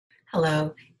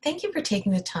Hello, thank you for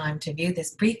taking the time to view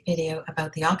this brief video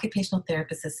about the Occupational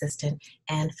Therapist Assistant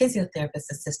and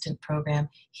Physiotherapist Assistant program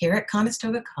here at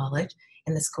Conestoga College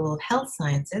in the School of Health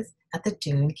Sciences at the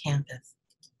Dune campus.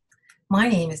 My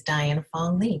name is Diana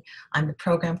Fong Lee. I'm the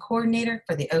program coordinator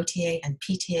for the OTA and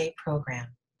PTA program.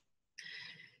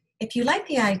 If you like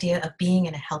the idea of being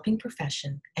in a helping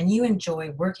profession and you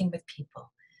enjoy working with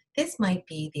people, this might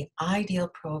be the ideal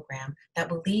program that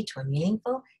will lead to a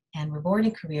meaningful and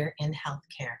rewarding career in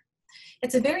healthcare.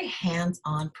 It's a very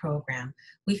hands-on program.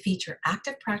 We feature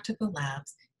active practical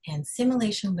labs and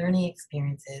simulation learning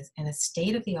experiences in a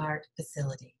state-of-the-art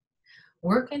facility.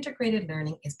 Work-integrated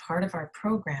learning is part of our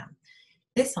program.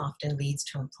 This often leads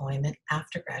to employment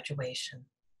after graduation.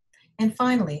 And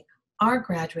finally, our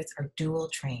graduates are dual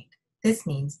trained. This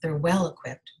means they're well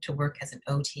equipped to work as an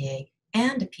OTA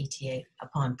and a PTA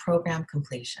upon program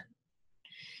completion.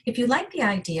 If you like the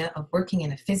idea of working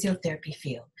in a physiotherapy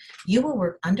field, you will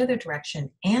work under the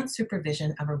direction and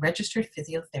supervision of a registered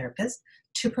physiotherapist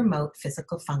to promote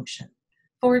physical function.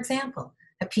 For example,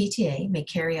 a PTA may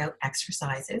carry out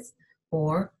exercises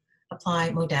or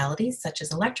apply modalities such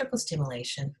as electrical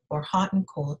stimulation or hot and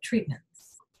cold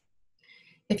treatments.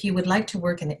 If you would like to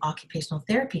work in the occupational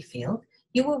therapy field,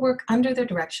 you will work under the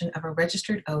direction of a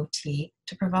registered OT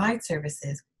to provide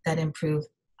services that improve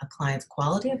a client's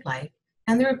quality of life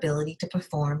and their ability to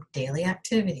perform daily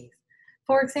activities.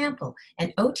 For example,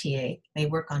 an OTA may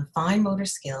work on fine motor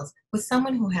skills with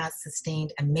someone who has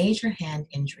sustained a major hand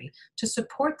injury to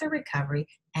support their recovery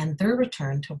and their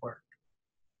return to work.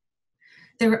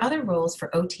 There are other roles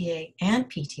for OTA and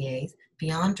PTAs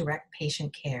beyond direct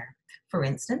patient care. For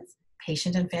instance,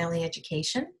 patient and family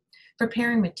education,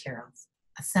 preparing materials,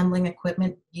 assembling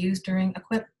equipment used during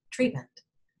treatment,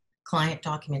 client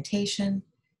documentation,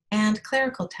 and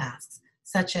clerical tasks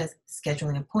such as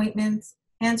scheduling appointments,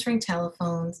 answering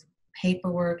telephones,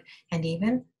 paperwork, and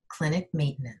even clinic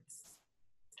maintenance.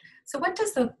 So what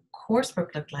does the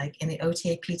coursework look like in the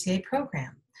OTA-PTA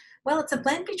program? Well, it's a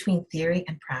blend between theory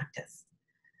and practice.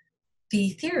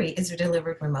 The theory is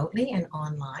delivered remotely and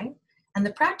online, and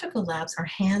the practical labs are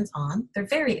hands-on, they're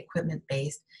very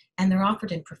equipment-based, and they're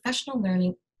offered in professional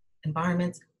learning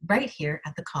environments right here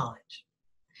at the college.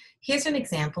 Here's an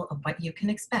example of what you can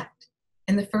expect.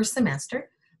 In the first semester,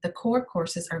 the core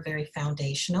courses are very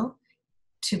foundational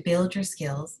to build your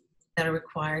skills that are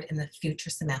required in the future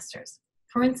semesters.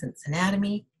 For instance,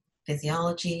 anatomy,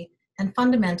 physiology, and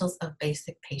fundamentals of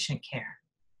basic patient care.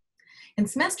 In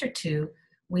semester 2,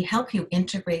 we help you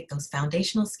integrate those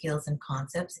foundational skills and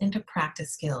concepts into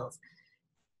practice skills.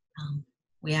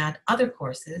 We add other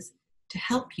courses to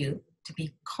help you to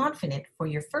be confident for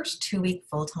your first 2-week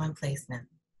full-time placement.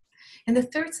 In the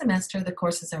third semester, the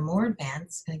courses are more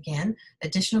advanced, and again,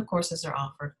 additional courses are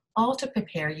offered, all to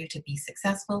prepare you to be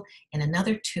successful in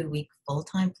another 2-week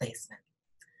full-time placement.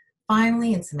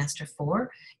 Finally, in semester 4,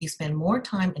 you spend more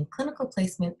time in clinical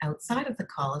placement outside of the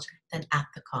college than at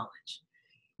the college.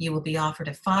 You will be offered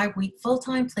a 5-week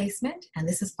full-time placement, and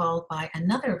this is followed by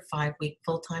another 5-week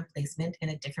full-time placement in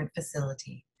a different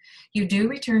facility. You do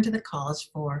return to the college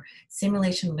for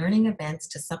simulation learning events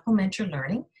to supplement your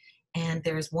learning, and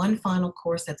there is one final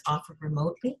course that's offered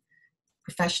remotely,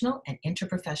 professional and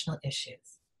interprofessional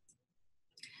issues.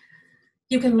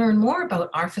 You can learn more about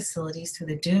our facilities through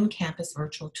the Dune campus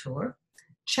virtual tour.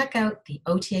 Check out the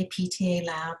OTA-PTA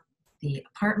lab, the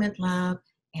apartment lab,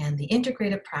 and the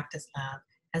integrated practice lab,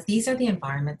 as these are the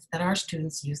environments that our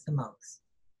students use the most.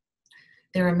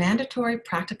 There are mandatory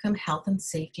practicum health and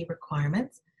safety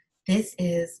requirements. This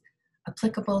is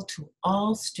applicable to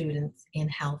all students in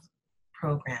health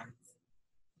programs.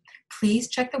 Please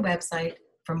check the website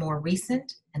for more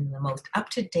recent and the most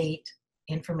up-to-date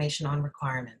information on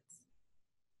requirements.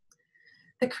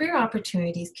 The career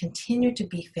opportunities continue to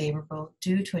be favorable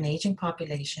due to an aging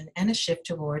population and a shift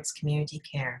towards community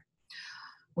care.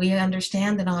 We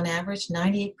understand that on average,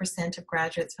 98% of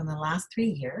graduates from the last 3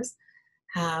 years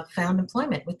have found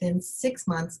employment within 6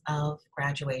 months of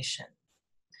graduation.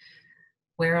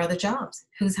 Where are the jobs?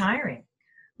 Who's hiring?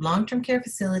 Long-term care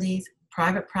facilities,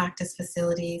 private practice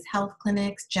facilities, health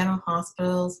clinics, general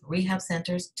hospitals, rehab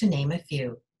centers, to name a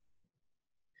few.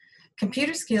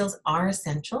 Computer skills are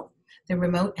essential. The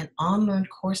remote and on-learned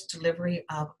course delivery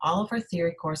of all of our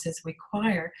theory courses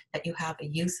require that you have a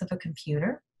use of a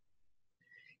computer.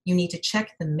 You need to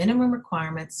check the minimum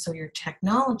requirements so your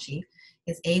technology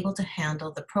is able to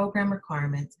handle the program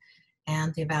requirements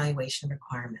and the evaluation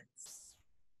requirements.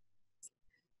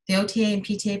 The OTA and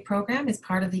PTA program is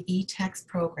part of the eText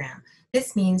program.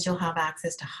 This means you'll have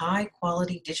access to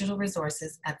high-quality digital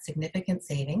resources at significant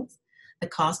savings. The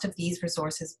cost of these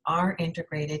resources are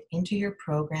integrated into your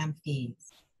program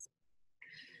fees.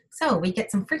 So we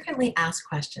get some frequently asked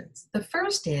questions. The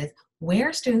first is, where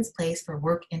are students placed for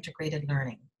work-integrated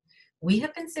learning? We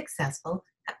have been successful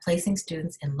at placing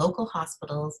students in local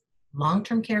hospitals,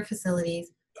 long-term care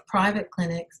facilities, private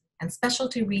clinics, and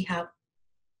specialty rehab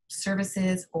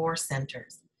services or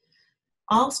centers.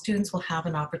 All students will have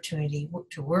an opportunity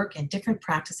to work in different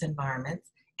practice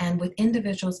environments and with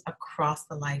individuals across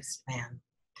the lifespan.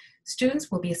 Students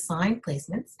will be assigned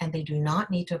placements and they do not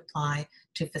need to apply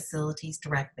to facilities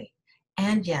directly.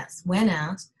 And yes, when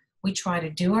asked, we try to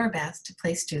do our best to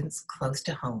place students close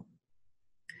to home.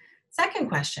 Second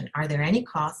question, are there any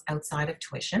costs outside of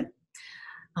tuition?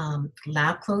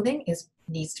 Lab clothing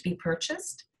needs to be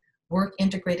purchased. Work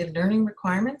integrated learning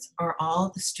requirements are all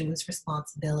the student's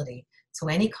responsibility. So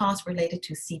any costs related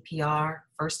to CPR,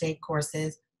 first aid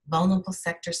courses, vulnerable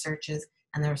sector searches,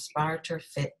 and the respirator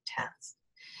fit test.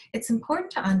 It's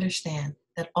important to understand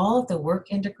that all of the work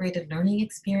integrated learning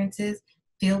experiences,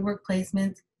 fieldwork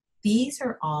placements, these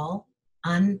are all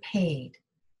unpaid.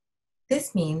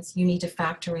 This means you need to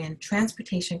factor in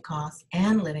transportation costs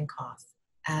and living costs,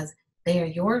 as they are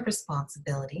your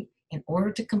responsibility in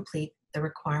order to complete the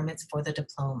requirements for the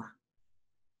diploma.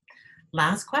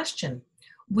 Last question,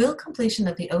 will completion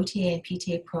of the OTA and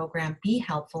PTA program be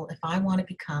helpful if I want to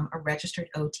become a registered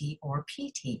OT or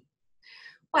PT?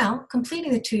 Well,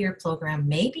 completing the 2-year program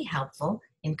may be helpful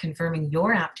in confirming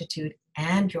your aptitude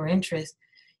and your interest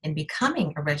in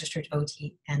becoming a registered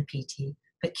OT and PT,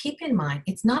 but keep in mind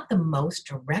it's not the most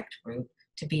direct route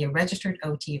to be a registered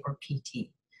OT or PT.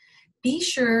 Be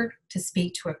sure to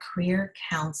speak to a career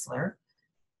counselor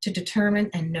to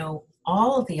determine and know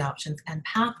all of the options and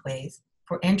pathways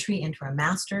for entry into a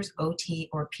master's OT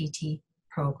or PT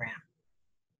program.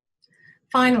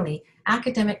 Finally,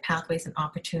 academic pathways and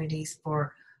opportunities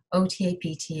for OTA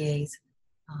PTAs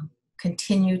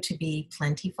continue to be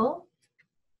plentiful.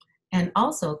 And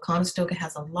also, Conestoga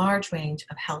has a large range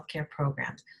of healthcare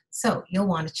programs, so you'll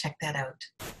want to check that out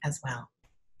as well.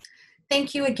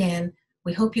 Thank you again.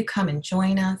 We hope you come and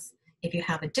join us. If you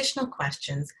have additional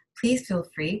questions, please feel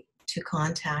free to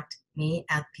contact me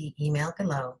at the email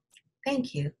below.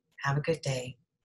 Thank you. Have a good day.